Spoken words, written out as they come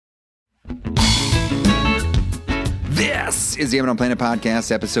This is the Amidon Planet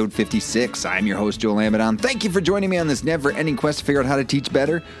Podcast, episode 56. I'm your host, Joel Amidon. Thank you for joining me on this never-ending quest to figure out how to teach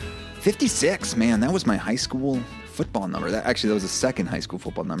better. 56, man, that was my high school football number. That was a second high school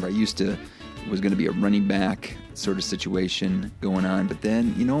football number. It was going to be a running back sort of situation going on. But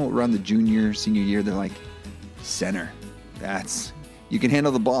then, around the junior, senior year, they're like, center. You can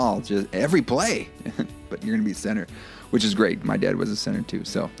handle the ball just every play, but you're going to be center, which is great. My dad was a center too,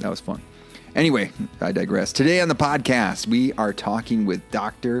 so that was fun. Anyway, I digress. Today on the podcast, we are talking with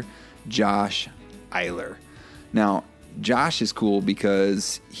Dr. Josh Eiler. Now, Josh is cool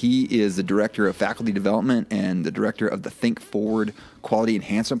because he is the director of faculty development and the director of the Think Forward Quality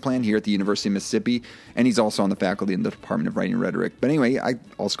Enhancement Plan here at the University of Mississippi, and he's also on the faculty in the Department of Writing and Rhetoric. But anyway, I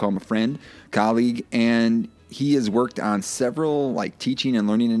also call him a friend, colleague, and he has worked on several teaching and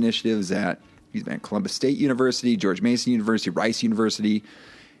learning initiatives he's been at Columbus State University, George Mason University, Rice University.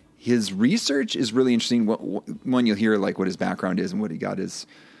 His research is really interesting. One, you'll hear what his background is and what he got his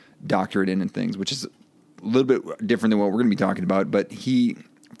doctorate in and things, which is a little bit different than what we're going to be talking about. But he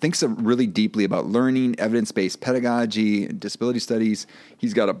thinks really deeply about learning, evidence-based pedagogy, and disability studies.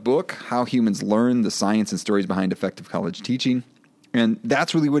 He's got a book, How Humans Learn, the Science and Stories Behind Effective College Teaching. And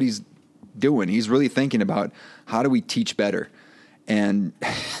that's really what he's doing. He's really thinking about how do we teach better. And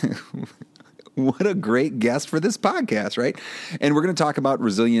what a great guest for this podcast, right? And we're going to talk about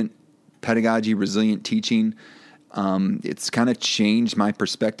resilient pedagogy, resilient teaching. It's kind of changed my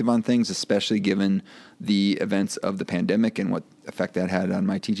perspective on things, especially given the events of the pandemic and what effect that had on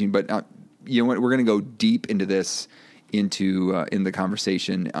my teaching. But you know what? We're going to go deep into this in the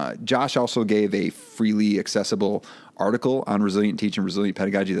conversation. Josh also gave a freely accessible article on resilient teaching, resilient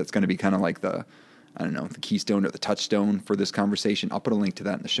pedagogy. That's going to be kind of like the keystone or the touchstone for this conversation. I'll put a link to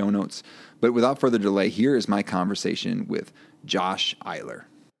that in the show notes. But without further delay, here is my conversation with Josh Eiler.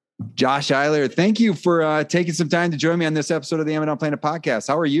 Josh Eiler, thank you for taking some time to join me on this episode of the Amidon Planet Podcast.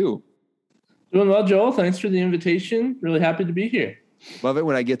 How are you? Doing well, Joel. Thanks for the invitation. Really happy to be here. Love it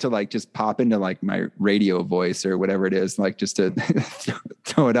when I get to just pop into my radio voice or whatever it is, just to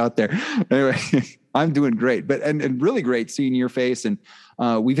throw it out there. Anyway, I'm doing great, and really great seeing your face. And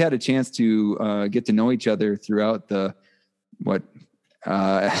we've had a chance to get to know each other throughout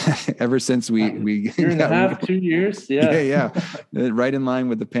ever since we year and a half, 2 years. Yeah. Right in line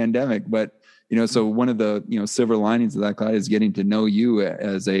with the pandemic. But, so one of the, silver linings of that cloud is getting to know you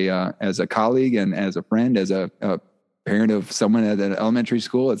as a colleague and as a friend, as a parent of someone at an elementary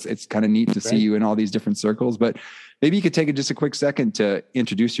school. It's kind of neat to see you in all these different circles, but maybe you could take just a quick second to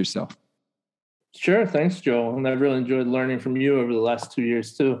introduce yourself. Sure. Thanks, Joel. And I've really enjoyed learning from you over the last 2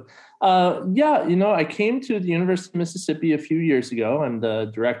 years too. I came to the University of Mississippi a few years ago. I'm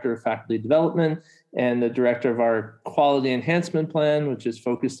the director of faculty development and the director of our quality enhancement plan, which is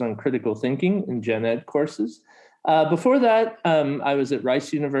focused on critical thinking in gen ed courses. Before that, I was at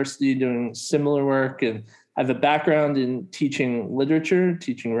Rice University doing similar work, and I have a background in teaching literature,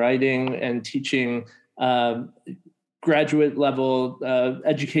 teaching writing, and teaching graduate level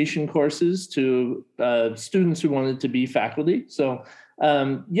education courses to students who wanted to be faculty. So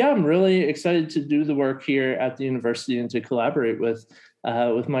I'm really excited to do the work here at the university and to collaborate with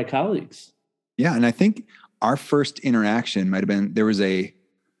my colleagues. Yeah, and I think our first interaction might have been, there was a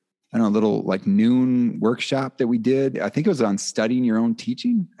little noon workshop that we did. I think it was on studying your own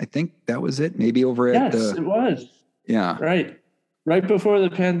teaching. I think that was it. Maybe over at Yes, it was. Yeah. Right before the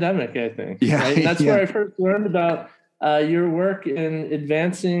pandemic, I think. Yeah. Right? That's where I first learned about your work in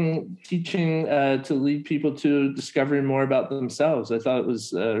advancing teaching to lead people to discovering more about themselves. I thought it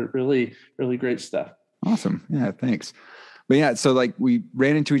was really, really great stuff. Awesome. Yeah, thanks. But yeah, so we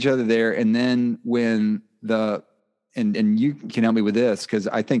ran into each other there, and then when and you can help me with this, because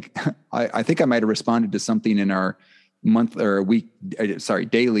I think I might have responded to something in our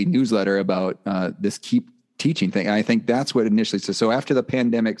daily newsletter about this Keep Teaching thing. And I think that's what initially. So after the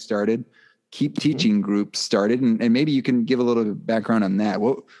pandemic started, Keep Teaching group started, and maybe you can give a little background on that.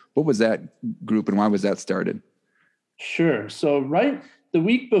 What was that group and why was that started? Sure. So right the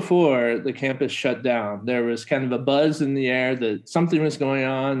week before the campus shut down, there was kind of a buzz in the air that something was going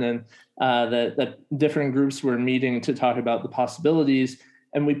on, and that different groups were meeting to talk about the possibilities.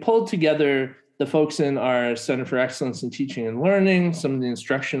 And we pulled together the folks in our Center for Excellence in Teaching and Learning, some of the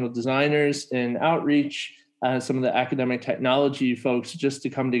instructional designers in outreach, some of the academic technology folks, just to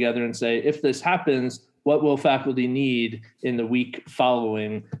come together and say, if this happens, what will faculty need in the week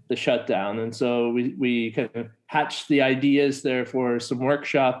following the shutdown? And so we kind of hatched the ideas there for some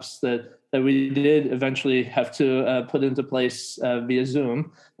workshops that that we did eventually have to put into place via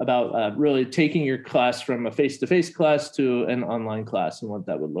Zoom about really taking your class from a face-to-face class to an online class and what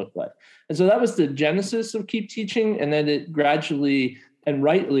that would look like. And so that was the genesis of Keep Teaching. And then it gradually and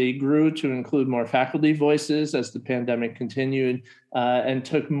rightly grew to include more faculty voices as the pandemic continued, and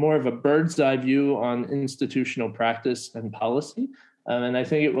took more of a bird's eye view on institutional practice and policy. And I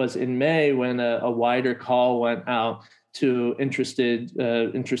think it was in May when a wider call went out to interested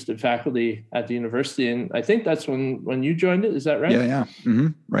faculty at the university. And I think that's when you joined it. Is that right? Yeah. Mm-hmm.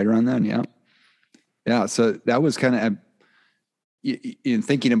 Right around then. Yeah. Yeah. So that was kind of in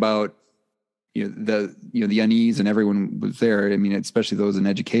thinking about, the unease, and everyone was there. I mean, especially those in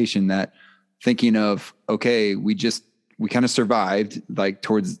education, that thinking of, okay, we kind of survived, like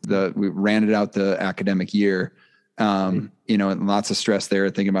we ran it out the academic year. And lots of stress there,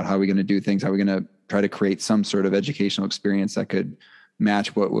 thinking about how we're going to do things, how we're going to try to create some sort of educational experience that could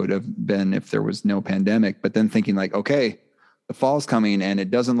match what would have been if there was no pandemic. But then thinking like, okay, the fall's coming and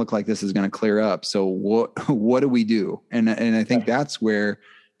it doesn't look like this is going to clear up. So what do we do? And I think that's where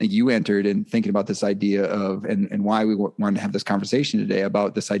you entered in thinking about this idea of, and why we wanted to have this conversation today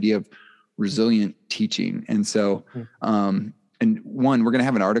about this idea of resilient teaching. And so, and one, we're going to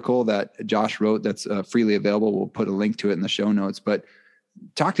have an article that Josh wrote that's freely available. We'll put a link to it in the show notes, but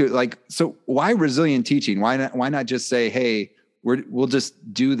talk to it so why resilient teaching? Why not just say, hey, we'll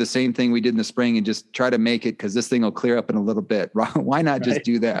just do the same thing we did in the spring and just try to make it, because this thing will clear up in a little bit. Why not just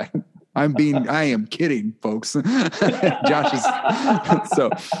do that? I am kidding, folks. Josh is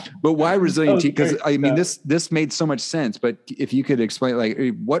but why resilient teaching? Because I mean, this made so much sense, but if you could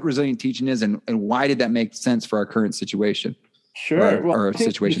explain what resilient teaching is and why did that make sense for our current situation? Sure. Well,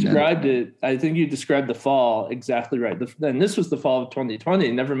 I think you described the fall exactly right. And this was the fall of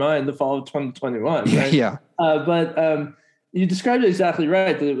 2020, never mind the fall of 2021. Right? Yeah. But you described it exactly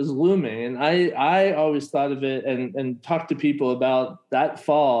right, that it was looming. And I always thought of it and talked to people about that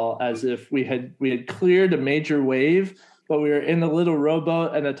fall as if we had cleared a major wave, but we were in a little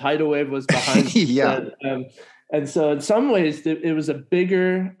rowboat and a tidal wave was behind. Yeah. And so in some ways it was a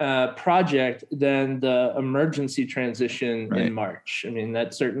bigger project than the emergency transition in March. I mean,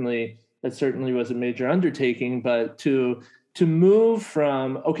 that certainly was a major undertaking, but to move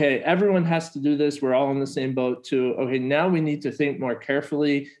from, okay, everyone has to do this, we're all in the same boat, to, okay, now we need to think more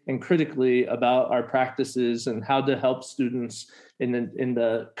carefully and critically about our practices and how to help students in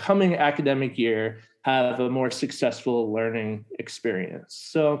the coming academic year have a more successful learning experience.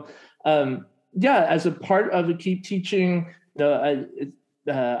 So, as a part of Keep Teaching,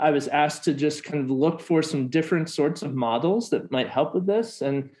 I was asked to just kind of look for some different sorts of models that might help with this.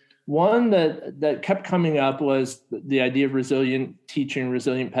 And one that kept coming up was the idea of resilient teaching,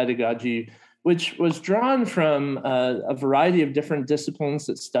 resilient pedagogy, which was drawn from a variety of different disciplines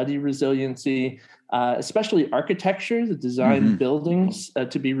that study resiliency, especially architecture that design buildings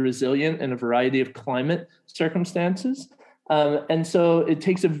to be resilient in a variety of climate circumstances. And so it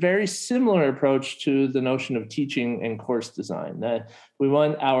takes a very similar approach to the notion of teaching and course design. We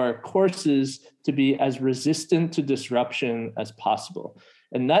want our courses to be as resistant to disruption as possible.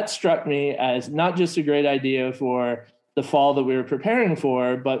 And that struck me as not just a great idea for the fall that we were preparing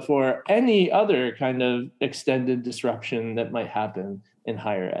for, but for any other kind of extended disruption that might happen in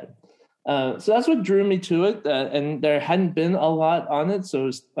higher ed. So that's what drew me to it. And there hadn't been a lot on it. So I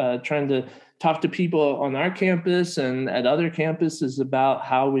was trying to talk to people on our campus and at other campuses about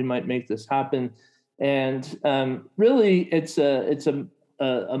how we might make this happen. And really, it's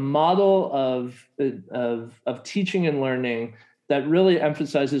a model of teaching and learning that really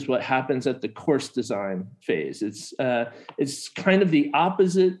emphasizes what happens at the course design phase. It's kind of the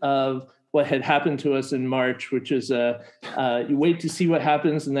opposite of what had happened to us in March, which is you wait to see what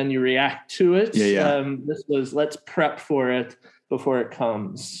happens and then you react to it. Yeah. This was let's prep for it before it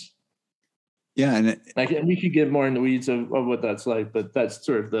comes. Yeah, and we could get more in the weeds of what that's like, but that's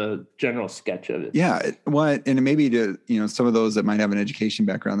sort of the general sketch of it. Yeah, and maybe to some of those that might have an education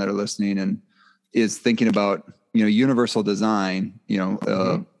background that are listening and is thinking about universal design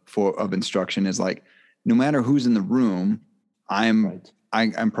of instruction is like, no matter who's in the room, I've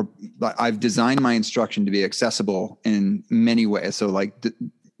designed my instruction to be accessible in many ways. So like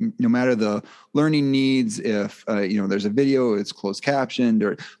no matter the learning needs, if there's a video, it's closed captioned,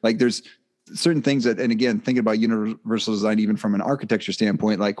 or like there's certain things that, and again, thinking about universal design, even from an architecture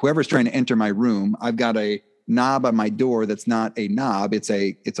standpoint, like whoever's trying to enter my room, I've got a knob on my door that's not a knob, it's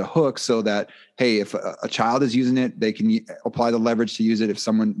a hook, so that, hey, if a child is using it, they can apply the leverage to use it. If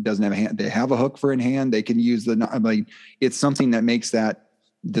someone doesn't have a hand, they have a hook for in hand, they can use the knob. Like, it's something that makes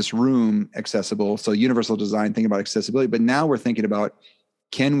this room accessible. So universal design, thinking about accessibility, but now we're thinking about,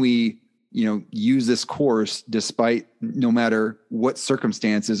 can we use this course despite no matter what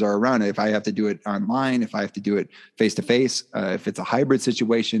circumstances are around it. If I have to do it online, if I have to do it face to face, if it's a hybrid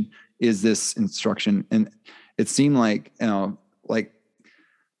situation, is this instruction? And it seemed like,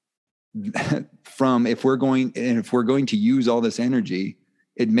 from if we're going to use all this energy,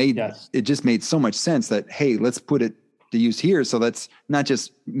 it just made so much sense that, hey, let's put it to use here. So let's not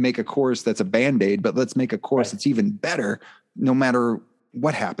just make a course that's a Band-Aid, but let's make a course that's even better no matter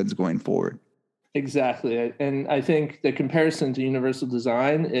what happens going forward. Exactly. And I think the comparison to universal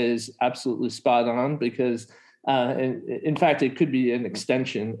design is absolutely spot on, because in fact, it could be an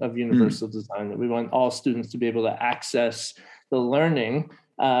extension of universal design, that we want all students to be able to access the learning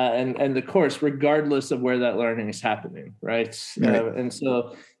and the course, regardless of where that learning is happening, right? And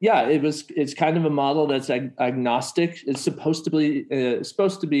so, it's kind of a model that's agnostic. It's supposed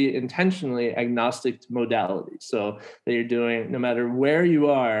to be intentionally agnostic to modality, so that you're doing, no matter where you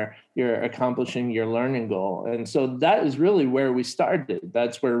are, you're accomplishing your learning goal. And so that is really where we started.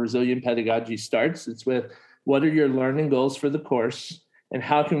 That's where resilient pedagogy starts. It's with, what are your learning goals for the course, and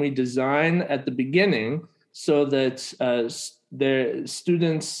how can we design at the beginning so that the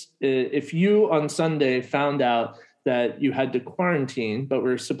students, if you on Sunday found out that you had to quarantine, but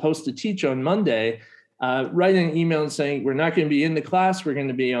were supposed to teach on Monday, writing an email and saying, we're not going to be in the class, we're going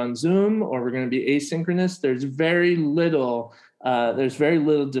to be on Zoom, or we're going to be asynchronous, there's very little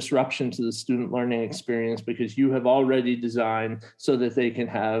disruption to the student learning experience, because you have already designed so that they can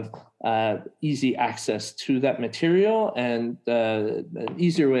have easy access to that material and an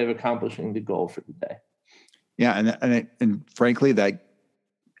easier way of accomplishing the goal for the day. Yeah. And frankly, that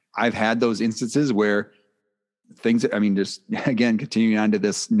I've had those instances where things, just again, continuing on to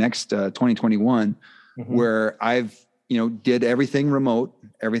this next 2021, where I've, did everything remote,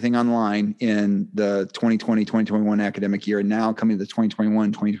 everything online in the 2020, 2021 academic year. And now coming to the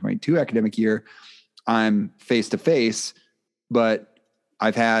 2021, 2022 academic year, I'm face-to-face, but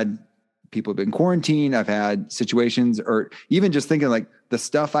I've had people have been quarantined. I've had situations, or even just thinking like the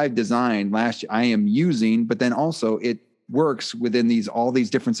stuff I've designed last year, I am using, but then also it works within all these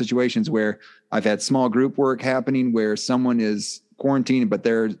different situations where I've had small group work happening where someone is quarantined, but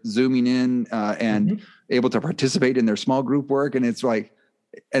they're Zooming in and able to participate in their small group work. And it's like,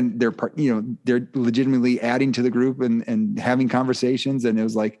 and they're legitimately adding to the group and having conversations. And it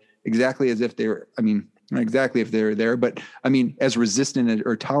was like exactly as if they're, not exactly if they're there, but as resistant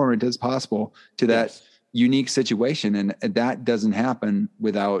or tolerant as possible to that unique situation. And that doesn't happen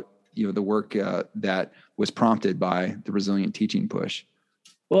without, the work that was prompted by the resilient teaching push.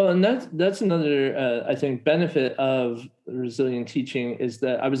 Well, and that's another, I think, benefit of resilient teaching, is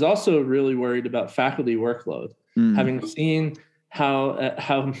that I was also really worried about faculty workload, having seen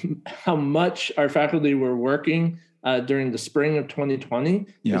how much our faculty were working during the spring of 2020.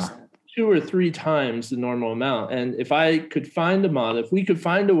 Yeah. 2 or 3 times the normal amount. And if we could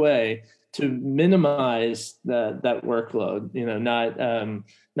find a way to minimize that workload,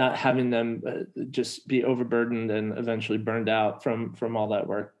 not having them just be overburdened and eventually burned out from all that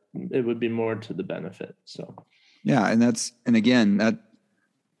work, it would be more to the benefit. So, yeah. And again, that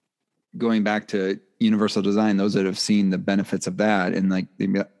going back to universal design, those that have seen the benefits of that, and like,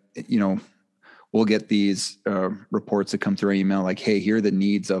 we'll get these reports that come through our email, like, hey, here are the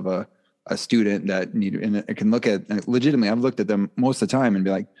needs of a student that need, and I can look at legitimately, I've looked at them most of the time and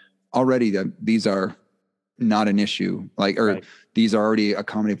be like, already these are not an issue, these are already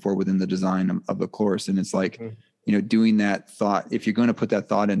accommodated for within the design of the course. And it's like, doing that thought, if you're going to put that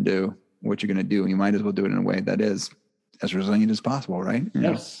thought into what you're going to do, you might as well do it in a way that is as resilient as possible. Right.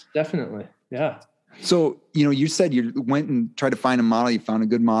 Yes, definitely. Yeah. So, you said you went and tried to find a model, you found a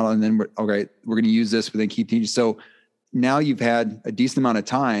good model, and then we're going to use this, but then keep teaching. So now you've had a decent amount of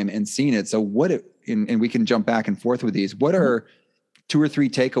time and seen it. So and we can jump back and forth with these. What are 2 or 3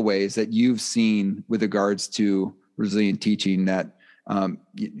 takeaways that you've seen with regards to resilient teaching that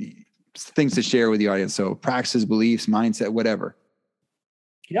things to share with the audience? So practices, beliefs, mindset, whatever.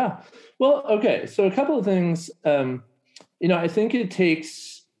 Yeah. Well, okay. So a couple of things, I think it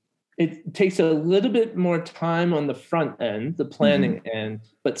takes a little bit more time on the front end, the planning end,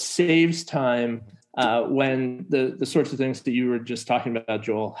 but saves time when the sorts of things that you were just talking about,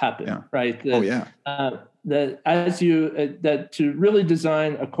 Joel, happen, right? That to really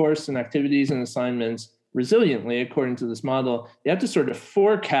design a course and activities and assignments resiliently according to this model, you have to sort of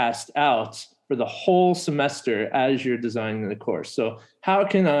forecast out for the whole semester as you're designing the course. So how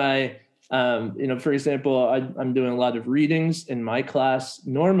can I, for example, I'm doing a lot of readings in my class.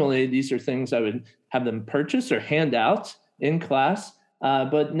 Normally, these are things I would have them purchase or hand out in class.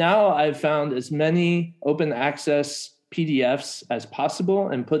 But now I've found as many open access PDFs as possible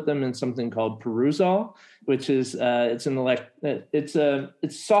and put them in something called Perusall, which is it's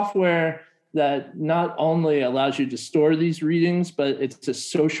software that not only allows you to store these readings, but it's a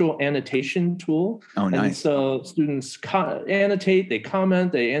social annotation tool. Oh, nice. And so students annotate, they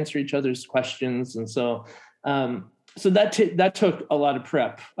comment, they answer each other's questions. And so that took a lot of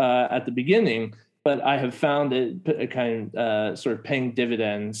prep at the beginning, but I have found it kind of sort of paying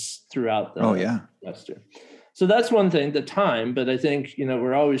dividends throughout the semester. So that's one thing, the time, but I think,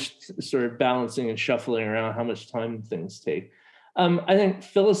 we're always sort of balancing and shuffling around how much time things take. I think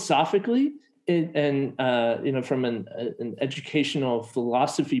philosophically, from an educational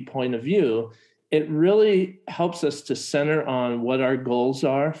philosophy point of view, it really helps us to center on what our goals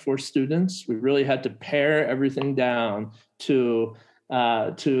are for students. We really had to pare everything down to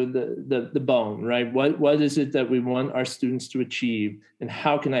the bone, right? What is it that we want our students to achieve, and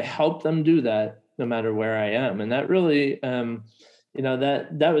how can I help them do that no matter where I am? And that really,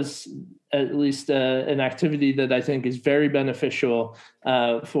 that was at least an activity that I think is very beneficial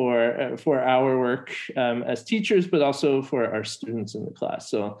for our work as teachers, but also for our students in the class.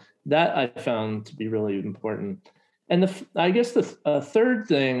 So that I found to be really important. And I guess the third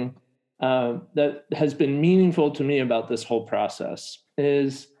thing that has been meaningful to me about this whole process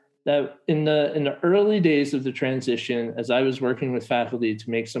is that in the early days of the transition, as I was working with faculty to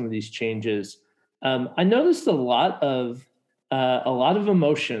make some of these changes, I noticed a lot of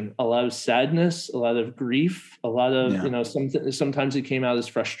emotion, a lot of sadness, a lot of grief, a lot of, sometimes it came out as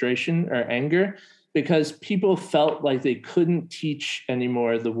frustration or anger, because people felt like they couldn't teach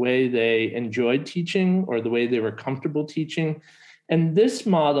anymore the way they enjoyed teaching or the way they were comfortable teaching. And this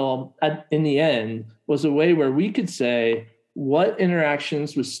model, in the end, was a way where we could say, what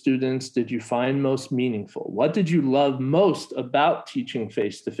interactions with students did you find most meaningful? What did you love most about teaching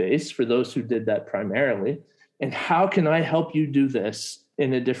face-to-face for those who did that primarily? And how can I help you do this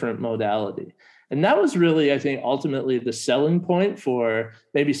in a different modality? And that was really, I think, ultimately the selling point for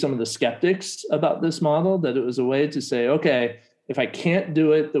maybe some of the skeptics about this model, that it was a way to say, okay, if I can't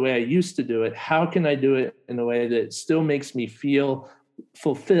do it the way I used to do it, how can I do it in a way that still makes me feel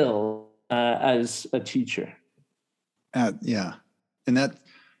fulfilled as a teacher? Yeah. And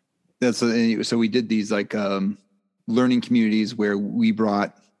so we did these learning communities where we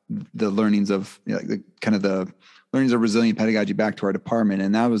brought the learnings of the learnings of resilient pedagogy back to our department.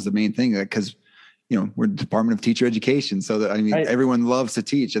 And that was the main thing, because, we're the Department of Teacher Education. So that, right. Everyone loves to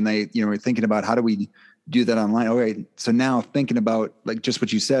teach, and they, we're thinking about how do we do that online. All right. So now thinking about just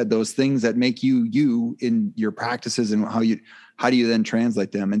what you said, those things that make you in your practices, and how do you then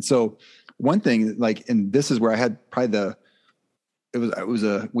translate them? And so one thing, and this is where I had probably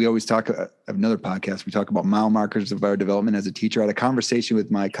we always talk, another podcast, we talk about mile markers of our development as a teacher. I had a conversation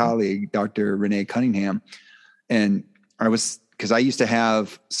with my colleague, Dr. Renee Cunningham. And because I used to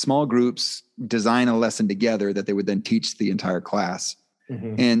have small groups design a lesson together that they would then teach the entire class.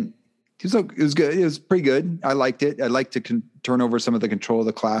 Mm-hmm. And it was good. It was pretty good. I liked it. I liked to turn over some of the control of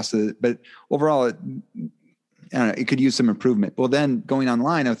the class, but overall, I don't know, it could use some improvement. Well, then going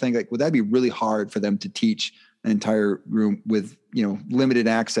online, I think would that be really hard for them to teach an entire room with, limited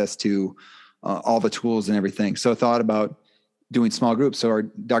access to all the tools and everything. So I thought about doing small groups. So our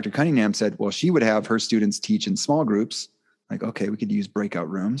Dr. Cunningham said, well, she would have her students teach in small groups. Okay, we could use breakout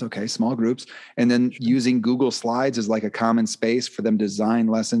rooms. Okay, small groups. And then using Google Slides as a common space for them to design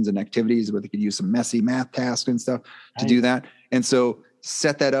lessons and activities where they could use some messy math tasks and stuff to do that. And so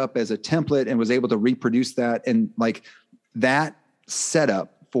set that up as a template and was able to reproduce that. And that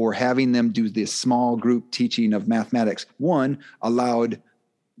setup for having them do this small group teaching of mathematics, one, allowed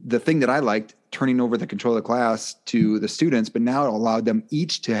the thing that I liked, turning over the control of the class to the students, but now it allowed them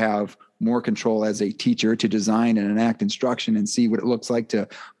each to have more control as a teacher to design and enact instruction and see what it looks like to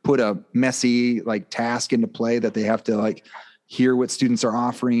put a messy task into play, that they have to hear what students are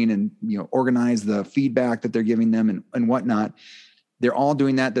offering and, organize the feedback that they're giving them and whatnot. They're all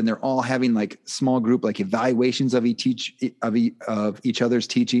doing that. Then they're all having small group, evaluations of each other's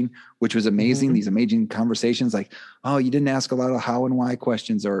teaching, which was amazing. Mm-hmm. These amazing conversations oh, you didn't ask a lot of how and why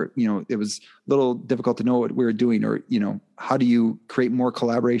questions, or, it was a little difficult to know what we were doing, or, how do you create more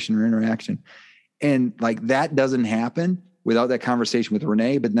collaboration or interaction? And that doesn't happen without that conversation with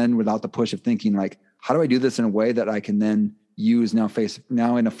Renee, but then without the push of thinking how do I do this in a way that I can then use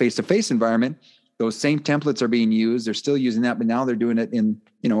now in a face-to-face environment? Those same templates are being used. They're still using that, but now they're doing it in,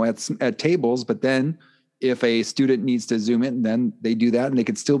 at tables. But then if a student needs to zoom in, then they do that, and they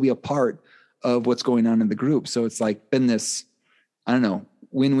could still be a part of what's going on in the group. So it's been this, I don't know,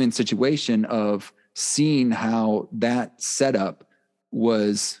 win-win situation of seeing how that setup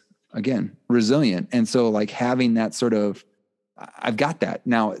was again, resilient. And so like having that sort of, I've got that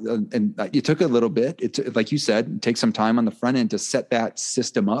now. And it took a little bit. Like you said, it takes some time on the front end to set that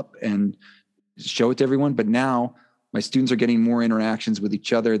system up and show it to everyone. But now my students are getting more interactions with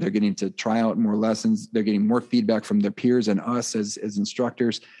each other. They're getting to try out more lessons. They're getting more feedback from their peers and us as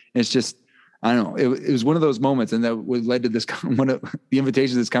instructors. And it's just, I don't know. It was one of those moments, and that led to this one of the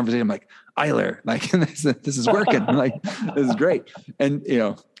invitation to this conversation. I'm like, Eiler, like this is working. Like this is great. And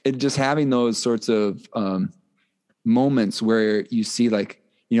it just having those sorts of moments where you see like,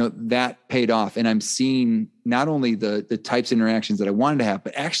 that paid off, and I'm seeing not only the types of interactions that I wanted to have,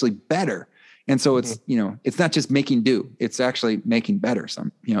 but actually better. And so it's, it's not just making do, it's actually making better right.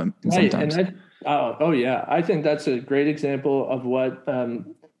 Sometimes. And yeah. I think that's a great example of what,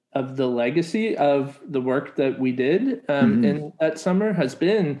 of the legacy of the work that we did in that summer has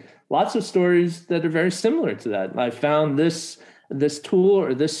been lots of stories that are very similar to that. I found this tool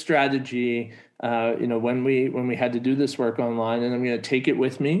or this strategy, when we had to do this work online, and I'm going to take it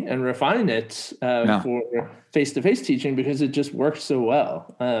with me and refine it for face-to-face teaching because it just works so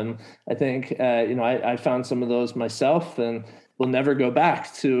well. I think, I found some of those myself, and will never go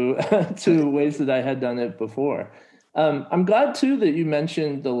back to ways that I had done it before. I'm glad too that you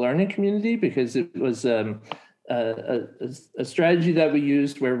mentioned the learning community, because it was a strategy that we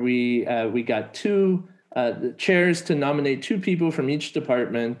used where we got two chairs to nominate two people from each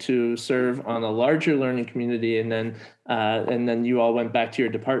department to serve on a larger learning community, and then you all went back to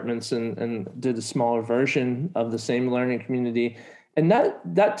your departments and did a smaller version of the same learning community. And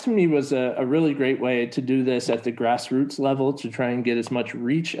that to me was a really great way to do this at the grassroots level, to try and get as much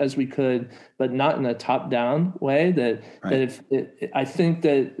reach as we could, but not in a top-down way. I think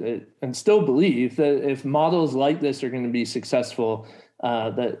that, and still believe that if models like this are going to be successful,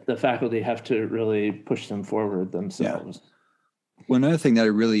 that the faculty have to really push them forward themselves. Yeah. Well, another thing that I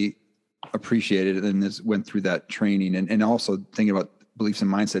really appreciated, and this went through that training, and also thinking about beliefs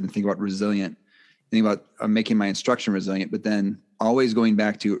and mindset, and thinking about resilient, thinking about making my instruction resilient, but then always going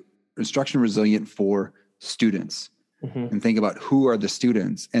back to instruction resilient for students, and think about who are the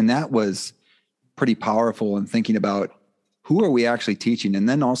students. And that was pretty powerful in thinking about who are we actually teaching? And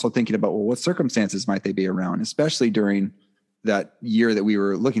then also thinking about, well, what circumstances might they be around, especially during that year that we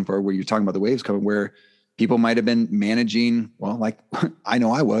were looking for, where you're talking about the waves coming, where people might have been managing, well, like I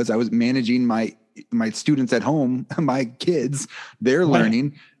know I was managing my students at home, my kids, they're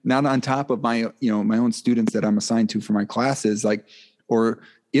learning, not on top of my, my own students that I'm assigned to for my classes, or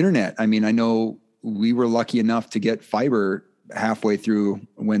internet. I mean, I know we were lucky enough to get fiber halfway through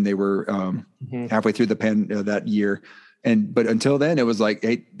when they were halfway through that year. But until then it was like,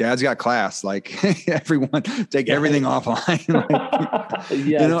 hey, dad's got class, like everyone take everything offline.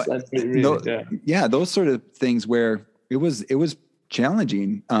 Those sort of things where it was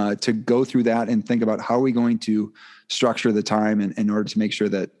challenging to go through that and think about how are we going to structure the time in order to make sure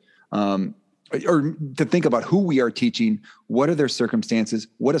that, or to think about who we are teaching, what are their circumstances,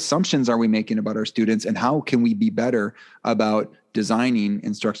 what assumptions are we making about our students, and how can we be better about designing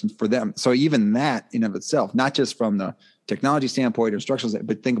instructions for them. So even that in of itself, not just from the technology standpoint or instructions,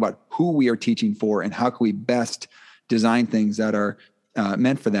 but think about who we are teaching for and how can we best design things that are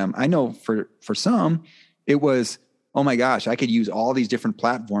meant for them. I know for some, it was, oh my gosh, I could use all these different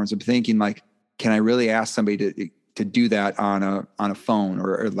platforms. I'm thinking like, can I really ask somebody to do that on a phone,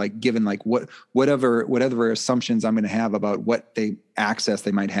 or like given like whatever assumptions I'm going to have about what access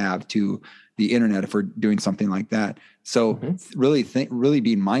they might have to the internet if we're doing something like that. So really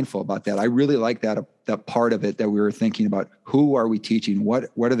being mindful about that. I really like that part of it, that we were thinking about who are we teaching, what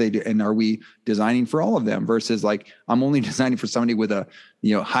are they do, and are we designing for all of them versus like I'm only designing for somebody with a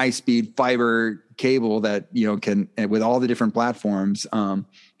high speed fiber cable that can, with all the different platforms,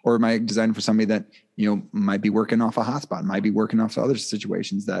 or am I designing for somebody that might be working off a hotspot, might be working off other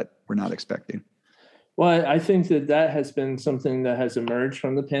situations that we're not expecting. Well, I think that has been something that has emerged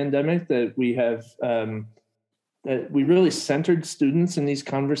from the pandemic, that we have that we really centered students in these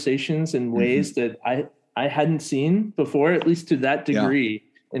conversations in ways that I hadn't seen before, at least to that degree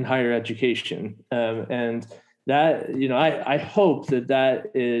in higher education. And that, I hope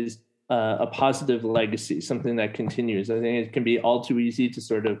that is a positive legacy, something that continues. I think it can be all too easy to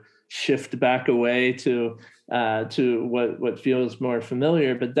sort of shift back away to what feels more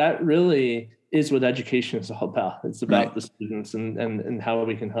familiar, but that really is what education is all about. It's about the students and how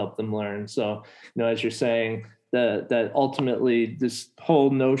we can help them learn. So, as you're saying, that ultimately this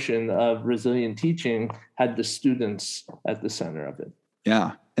whole notion of resilient teaching had the students at the center of it.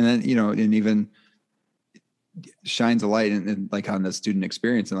 Yeah. And then, and even shines a light and like on the student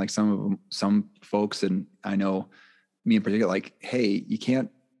experience, and like some folks, and I know me in particular, like, hey, you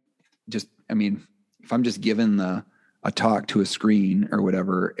can't I mean, if I'm just given a talk to a screen or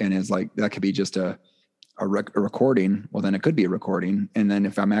whatever, and it's like, that could be just a recording, well, then it could be a recording. And then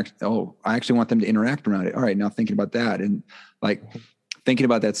if I actually want them to interact around it. All right, now thinking about that and like thinking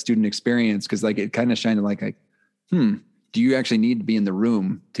about that student experience, because like it kind of shined like, do you actually need to be in the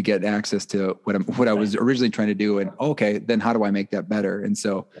room to get access to what I was originally trying to do? And okay, then how do I make that better? And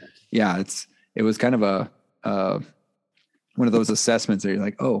so, yeah, it was kind of one of those assessments that you're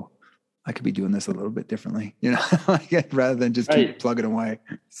like, oh, I could be doing this a little bit differently, rather than just keep plugging away.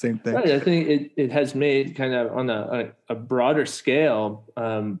 Same thing. Right. I think it has made kind of on a broader scale,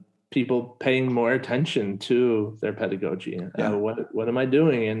 people paying more attention to their pedagogy. Yeah. What am I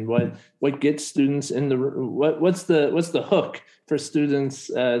doing, and what gets students in the room? What's the hook for students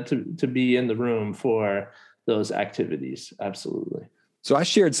to be in the room for those activities? Absolutely. So I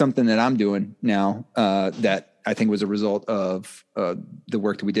shared something that I'm doing now that I think was a result of the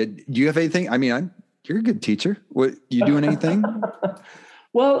work that we did. Do you have anything? I mean, you're a good teacher. What, you doing anything?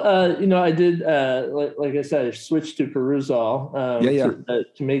 Well, I did, like I said, I switched to Perusall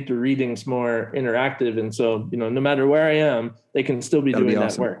to make the readings more interactive. And so, no matter where I am, they can still be doing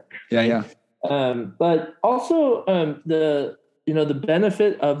that work. Yeah. But also the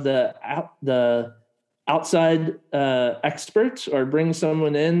benefit of the outside experts, or bring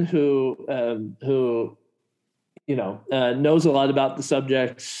someone in who knows a lot about the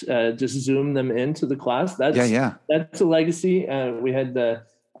subjects, just zoom them into the class. That's a legacy. We had the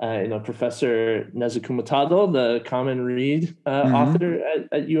Professor Nezukumatado, the Common Read author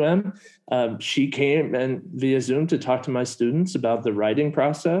at UM. She came and via Zoom to talk to my students about the writing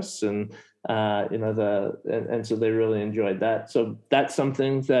process, and and so they really enjoyed that. So that's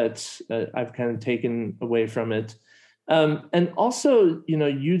something that I've kind of taken away from it. And also,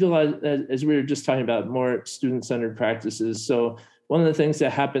 utilize, as we were just talking about, more student-centered practices. So one of the things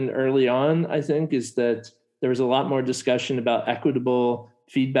that happened early on, I think, is that there was a lot more discussion about equitable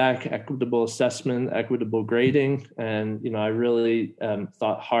feedback, equitable assessment, equitable grading. And, I really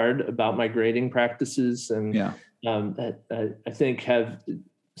thought hard about my grading practices, and I think have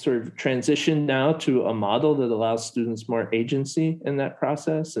sort of transitioned now to a model that allows students more agency in that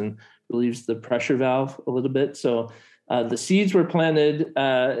process and relieves the pressure valve a little bit. So the seeds were planted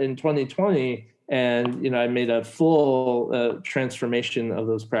in 2020, and I made a full transformation of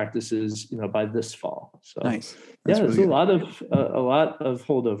those practices, by this fall. So nice. There's a lot of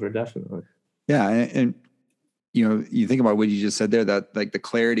holdover, definitely. Yeah, and you think about what you just said there, that like the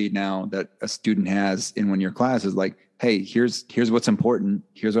clarity now that a student has in one of your classes, like, hey, here's what's important.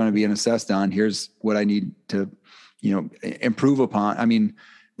 Here's what I'm being assessed on. Here's what I need to, improve upon. I mean,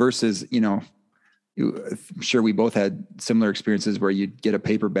 versus, I'm sure we both had similar experiences where you'd get a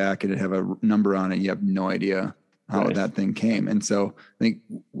paperback and it'd have a number on it. You have no idea how that thing came. And so I think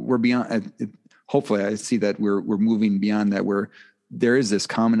we're beyond, hopefully I see that we're moving beyond that, where there is this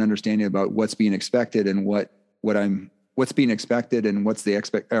common understanding about what's being expected and what's being expected and what's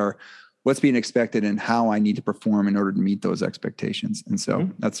being expected and how I need to perform in order to meet those expectations. And so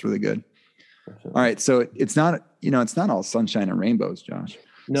that's really good. Definitely. All right. So it's not all sunshine and rainbows, Josh.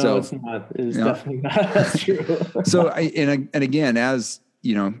 No, it's not. It's definitely not. That's true. So and again, as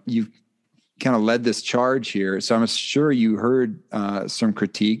you've kind of led this charge here, so I'm sure you heard some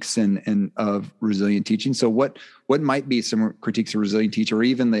critiques and of resilient teaching. So what might be some critiques of resilient teaching, or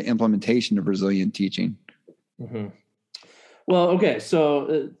even the implementation of resilient teaching? Mm-hmm. Well, okay.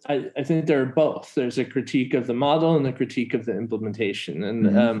 So I think there are both. There's a critique of the model and a critique of the implementation.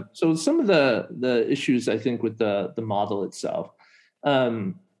 And so some of the issues, I think, with the model itself,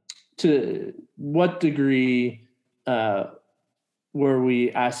 to what degree were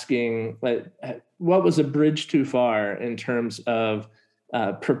we asking, like, what was a bridge too far in terms of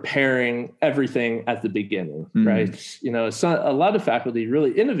preparing everything at the beginning, right? A lot of faculty,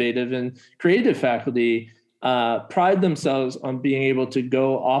 really innovative and creative faculty, pride themselves on being able to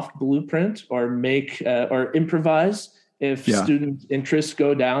go off blueprint or make or improvise if student interests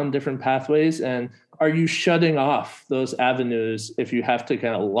go down different pathways. And are you shutting off those avenues if you have to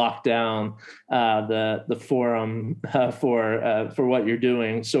kind of lock down the forum for what you're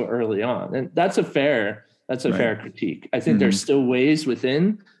doing so early on? And that's a fair critique. I think there's still ways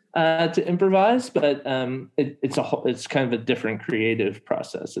within to improvise, but it's kind of a different creative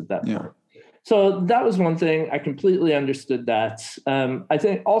process at that point. So that was one thing. I completely understood that. I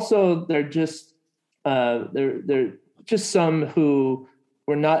think also they're just some who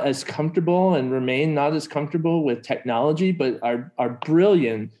were not as comfortable and remain not as comfortable with technology, but are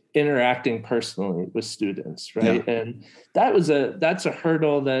brilliant interacting personally with students, right? Yeah. And that's a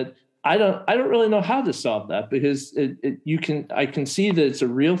hurdle that I don't really know how to solve that, because I can see that it's a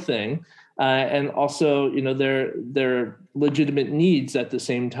real thing. And also, there are legitimate needs at the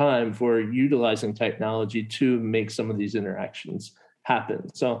same time for utilizing technology to make some of these interactions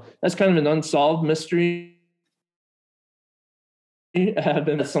happen. So that's kind of an unsolved mystery. And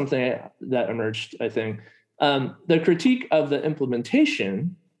that's something that emerged, I think. The critique of the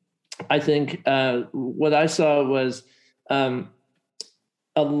implementation, I think what I saw was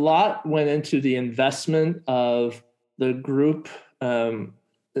a lot went into the investment of the group.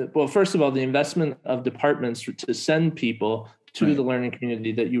 Well, first of all, the investment of departments to send people to the learning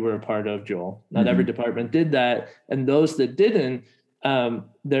community that you were a part of, Joel. Not every department did that. And those that didn't,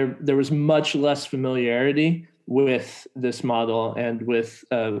 there was much less familiarity with this model and with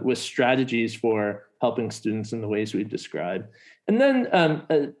strategies for helping students in the ways we described. And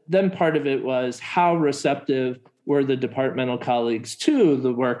then part of it was how receptive were the departmental colleagues to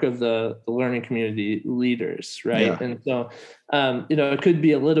the work of the learning community leaders, right? Yeah. And so, it could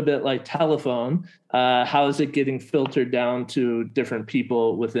be a little bit like telephone. How is it getting filtered down to different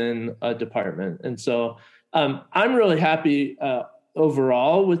people within a department? And so I'm really happy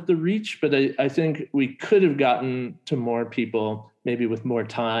overall with the reach, but I think we could have gotten to more people, maybe with more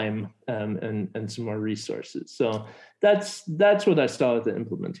time and some more resources. So that's what I saw with the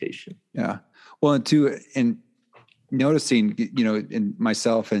implementation. Yeah. Well, and noticing, and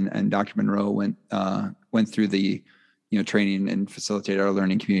myself and Dr. Monroe went through the, training and facilitated our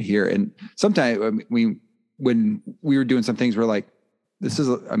learning community here. And sometimes when we were doing some things, we're like,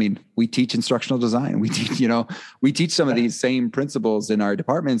 we teach instructional design. We teach some of these same principles in our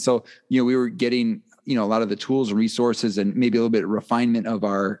department. So, we were getting, a lot of the tools and resources and maybe a little bit of refinement of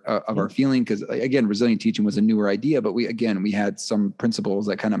our feeling. Cause again, resilient teaching was a newer idea, but we had some principles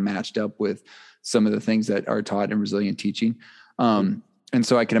that kind of matched up with some of the things that are taught in resilient teaching. And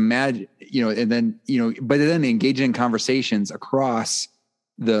so I can imagine, but then engaging in conversations across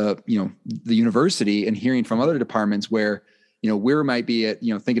the university and hearing from other departments where, we might be at,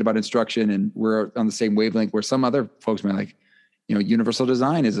 thinking about instruction and we're on the same wavelength, where some other folks might like, universal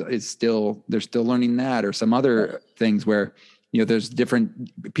design is still, they're still learning that, or some other things where, there's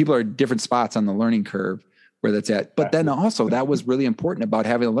people are at different spots on the learning curve where that's at. But then also that was really important about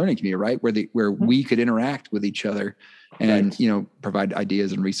having a learning community, right? Where we could interact with each other and, provide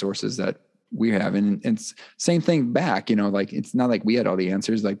ideas and resources that we have. And same thing back, like, it's not like we had all the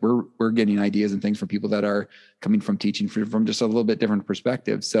answers. Like we're getting ideas and things from people that are coming from teaching from just a little bit different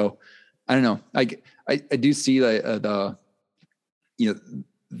perspective. So I don't know. I do see the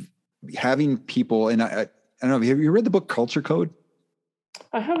having people, and I don't know, have you read the book Culture Code?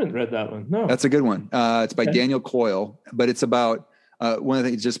 I haven't read that one. No. That's a good one. It's by Daniel Coyle, but it's about one of the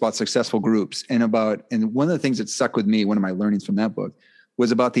things just about successful groups and one of the things that stuck with me, one of my learnings from that book,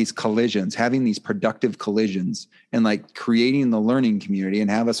 was about these collisions, having these productive collisions and like creating the learning community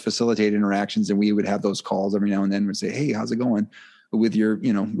and have us facilitate interactions. And we would have those calls every now and then. We'd say, hey, how's it going with your,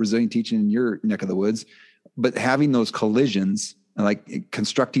 resilient teaching in your neck of the woods? But having those collisions, like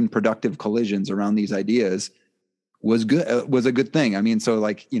constructing productive collisions around these ideas was a good thing. I mean, so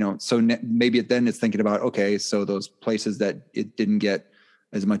like, maybe then it's thinking about, okay, so those places that it didn't get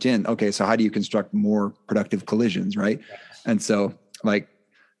as much in, okay, so how do you construct more productive collisions? Right. And so like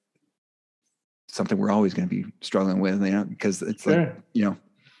something we're always going to be struggling with, because it's sure.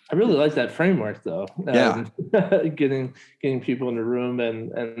 I really like that framework though. Yeah. Getting people in the room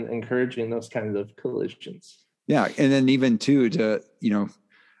and encouraging those kinds of collisions. Yeah. And then even too,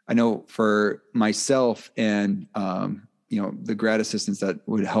 I know for myself and, the grad assistants that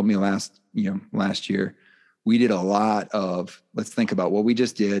would help me last year, we did a lot of, let's think about what we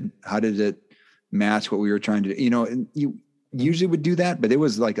just did. How did it match what we were trying to do? And you usually would do that, but it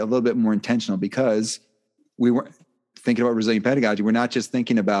was like a little bit more intentional because we weren't thinking about resilient pedagogy. We're not just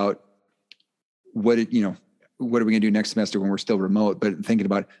thinking about what are we going to do next semester when we're still remote, but thinking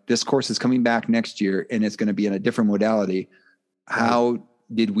about this course is coming back next year and it's going to be in a different modality. How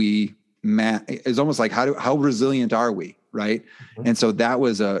did we it's almost like how resilient are we? Right. Mm-hmm. And so that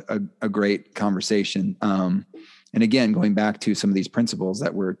was a great conversation. And again, going back to some of these principles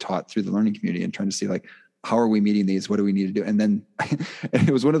that were taught through the learning community and trying to see like, how are we meeting these? What do we need to do? And then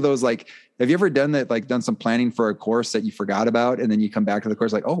it was one of those, like, have you ever done that, like done some planning for a course that you forgot about? And then you come back to the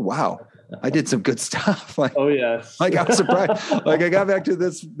course like, oh, wow, I did some good stuff. Like, oh yes. Like I was surprised. Like I got back to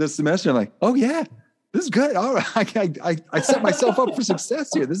this semester. I'm like, oh yeah, this is good. All right. I set myself up for success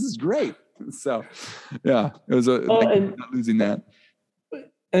here. This is great. So yeah, it was not losing that.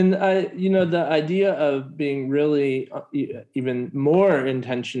 And the idea of being really even more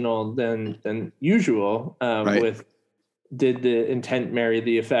intentional than usual right. did the intent marry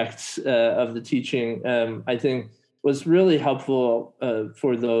the effects of the teaching, I think was really helpful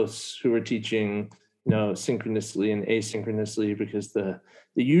for those who were teaching, synchronously and asynchronously, because the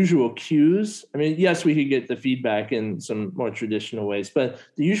usual cues, I mean, yes, we could get the feedback in some more traditional ways, but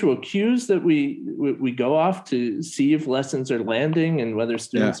the usual cues that we go off to see if lessons are landing and whether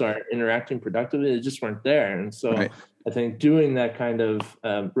students are interacting productively, they just weren't there. And so I think doing that kind of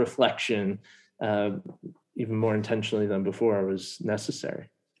reflection even more intentionally than before was necessary.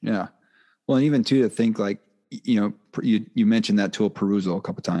 Yeah. Well, and even too, to think like, you mentioned that tool Perusall a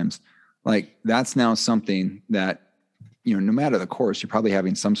couple of times. Like that's now something that, no matter the course, you're probably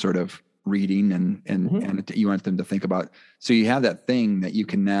having some sort of reading and you want them to think about. So you have that thing that you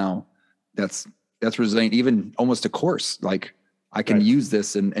can now, that's resilient, even almost a course. Like I can use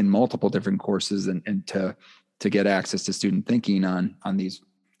this in multiple different courses and to get access to student thinking on these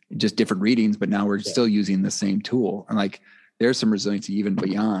just different readings, but now we're still using the same tool. And like, there's some resiliency even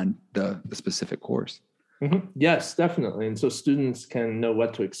beyond the specific course. Mm-hmm. Yes, definitely. And so students can know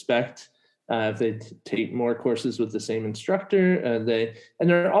what to expect if they take more courses with the same instructor.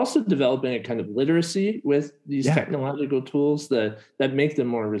 They're also developing a kind of literacy with these technological tools that make them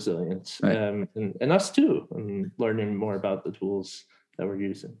more resilient, and us too, and learning more about the tools that we're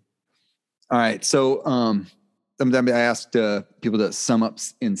using. All right. So sometimes I asked people to sum up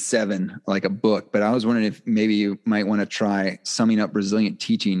in 7, like a book, but I was wondering if maybe you might want to try summing up resilient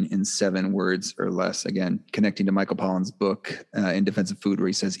teaching in 7 words or less. Again, connecting to Michael Pollan's book, In Defense of Food, where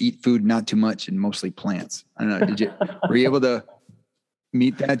he says, eat food, not too much, and mostly plants. I don't know. Were you able to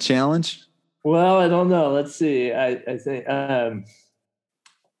meet that challenge? Well, I don't know. Let's see. I think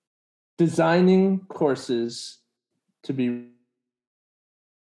designing courses to be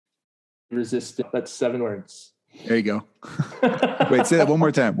resistant. That's 7 words. There you go. Wait, say that one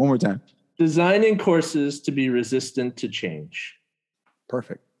more time. Designing courses to be resistant to change.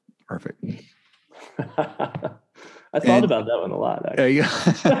 Perfect. I thought about that one a lot, actually. There you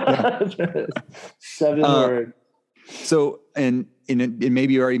go. 7 words. So, and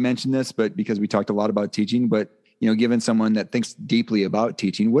maybe you already mentioned this, but because we talked a lot about teaching, but, given someone that thinks deeply about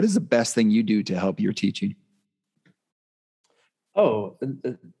teaching, what is the best thing you do to help your teaching?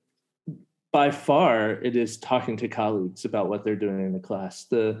 By far, it is talking to colleagues about what they're doing in the class.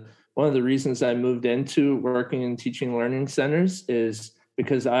 One of the reasons I moved into working in teaching learning centers is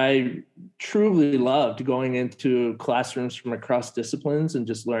because I truly loved going into classrooms from across disciplines and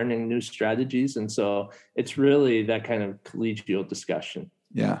just learning new strategies. And so it's really that kind of collegial discussion.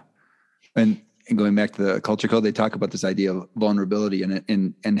 Yeah. And going back to the culture code, they talk about this idea of vulnerability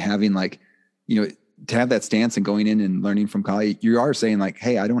and having to have that stance and going in and learning from colleagues. You are saying like,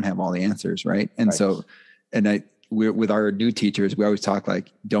 hey, I don't have all the answers. Right. And so, we're with our new teachers, we always talk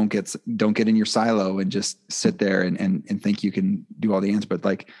like, don't get in your silo and just sit there and think you can do all the answers, but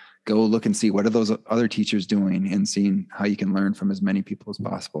like go look and see what are those other teachers doing and seeing how you can learn from as many people as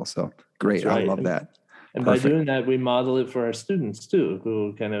possible. So great. Right. I love that. And Perfect. By doing that, we model it for our students too,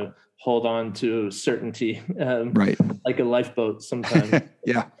 who kind of hold on to certainty, like a lifeboat sometimes.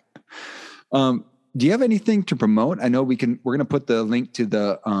 Yeah. Do you have anything to promote? I know we're going to put the link to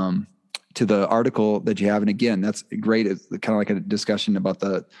the article that you have. And again, that's great. It's kind of like a discussion about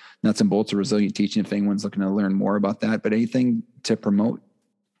the nuts and bolts of resilient teaching, if anyone's looking to learn more about that, but anything to promote?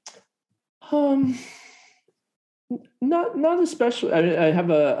 Not especially. I have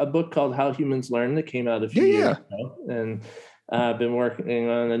a book called How Humans Learn that came out a few years ago, and I've been working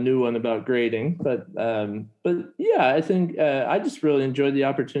on a new one about grading. But yeah, I think I just really enjoyed the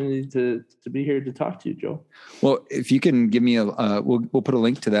opportunity to be here to talk to you, Joel. Well, if you can give me we'll put a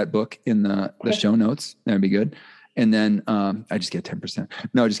link to that book in the show notes. That'd be good. And then I just get 10%.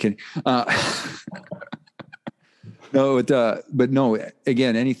 No, just kidding. No, but no.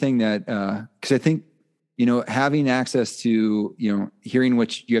 Again, anything that because I think. Having access to, hearing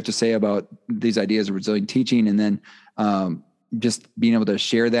what you have to say about these ideas of resilient teaching, and then just being able to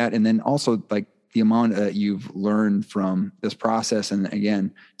share that. And then also like the amount that you've learned from this process. And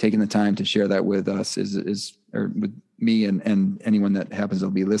again, taking the time to share that with us or with me and anyone that happens to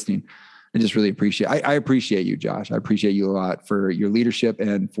be listening. I just really I appreciate you, Josh. I appreciate you a lot for your leadership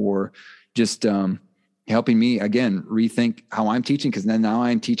and for just, helping me again rethink how I'm teaching, because then now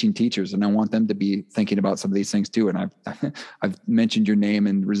I'm teaching teachers and I want them to be thinking about some of these things too. And I've mentioned your name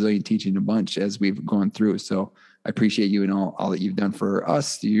and resilient teaching a bunch as we've gone through. So I appreciate you and all that you've done for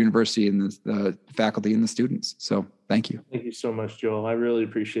us, the university, and the faculty and the students. So thank you. Thank you so much, Joel. I really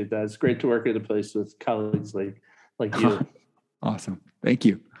appreciate that. It's great to work at a place with colleagues like you. Awesome. Thank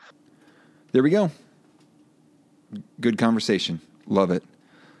you. There we go. Good conversation. Love it.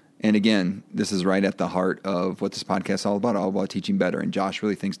 And again, this is right at the heart of what this podcast is all about teaching better. And Josh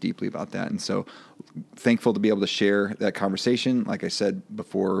really thinks deeply about that. And so thankful to be able to share that conversation. Like I said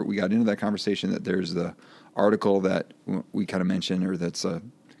before we got into that conversation, that there's the article that we kind of mentioned, or that's a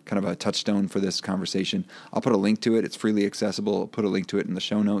kind of a touchstone for this conversation. I'll put a link to it. It's freely accessible. I'll put a link to it in the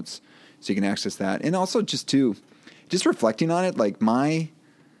show notes so you can access that. And also just reflecting on it, like I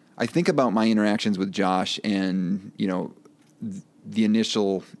think about my interactions with Josh and, the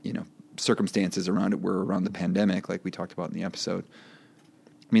initial, circumstances around it were around the pandemic, like we talked about in the episode.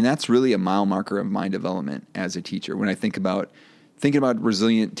 I mean, that's really a mile marker of my development as a teacher. When I thinking about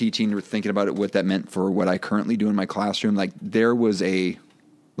resilient teaching, or thinking about it, what that meant for what I currently do in my classroom, like there was hey,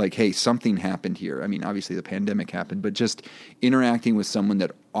 something happened here. I mean, obviously the pandemic happened, but just interacting with someone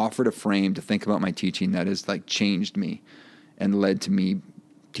that offered a frame to think about my teaching that has like changed me and led to me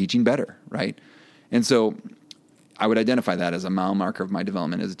teaching better, right? And so I would identify that as a mile marker of my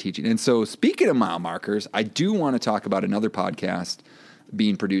development as a teaching. And so speaking of mile markers, I do want to talk about another podcast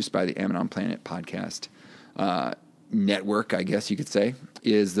being produced by the Ammon on Planet podcast network, I guess you could say,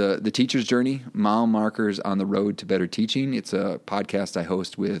 is the Teacher's Journey, Mile Markers on the Road to Better Teaching. It's a podcast I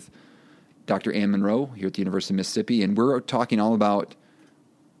host with Dr. Ann Monroe here at the University of Mississippi, and we're talking all about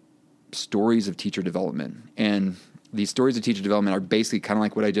stories of teacher development. And these stories of teacher development are basically kind of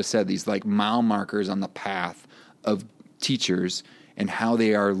like what I just said, these like mile markers on the path of teachers and how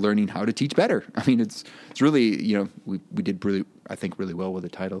they are learning how to teach better. I mean, it's really, we did really, I think, really well with the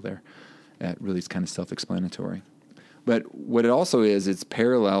title there. It really is kind of self-explanatory. But what it also is, it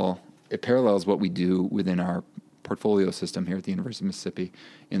parallels what we do within our portfolio system here at the University of Mississippi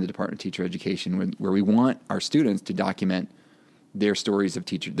in the Department of Teacher Education, where we want our students to document their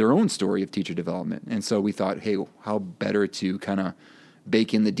own story of teacher development. And so we thought, hey, how better to kind of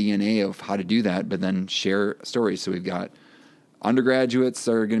bake in the DNA of how to do that, but then share stories. So we've got undergraduates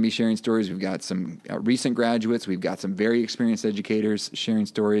are going to be sharing stories. We've got some recent graduates. We've got some very experienced educators sharing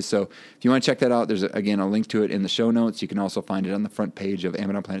stories. So if you want to check that out, there's, again, a link to it in the show notes. You can also find it on the front page of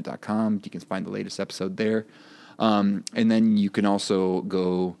AmmononPlanet.com. You can find the latest episode there. And then you can also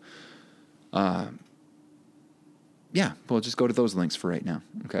go, just go to those links for right now.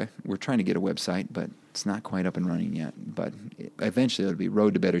 Okay. We're trying to get a website, but it's not quite up and running yet. But eventually it'll be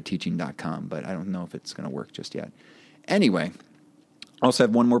roadtobetterteaching.com, but I don't know if it's going to work just yet. Anyway, I also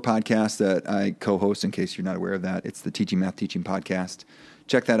have one more podcast that I co-host, in case you're not aware of that. It's the Teaching Math Teaching Podcast.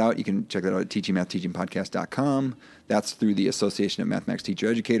 Check that out. You can check that out at teachingmathteachingpodcast.com. That's through the Association of Mathematics Teacher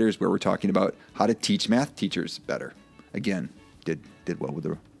Educators, where we're talking about how to teach math teachers better. Again, did well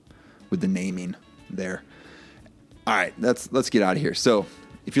with the naming there. All right, let's get out of here. So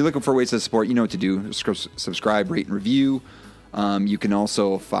if you're looking for ways to support, you know what to do. Subscribe, rate, and review. You can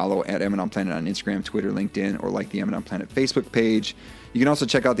also follow at Ammon on Planet on Instagram, Twitter, LinkedIn, or like the Ammon on Planet Facebook page. You can also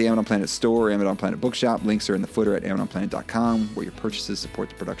check out the Ammon on Planet store, Ammon on Planet bookshop. Links are in the footer at AmmononPlanet.com, where your purchases support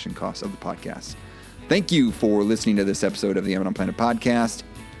the production costs of the podcast. Thank you for listening to this episode of the Ammon on Planet podcast.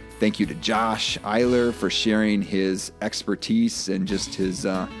 Thank you to Josh Eiler for sharing his expertise and just his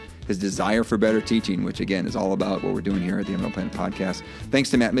desire for better teaching, which again is all about what we're doing here at the Ammon on Planet podcast. Thanks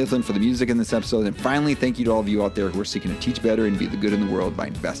to Matt Mifflin for the music in this episode. And finally, thank you to all of you out there who are seeking to teach better and be the good in the world by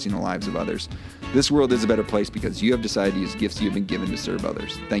investing in the lives of others. This world is a better place because you have decided to use gifts you have been given to serve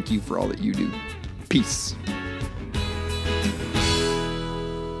others. Thank you for all that you do. Peace.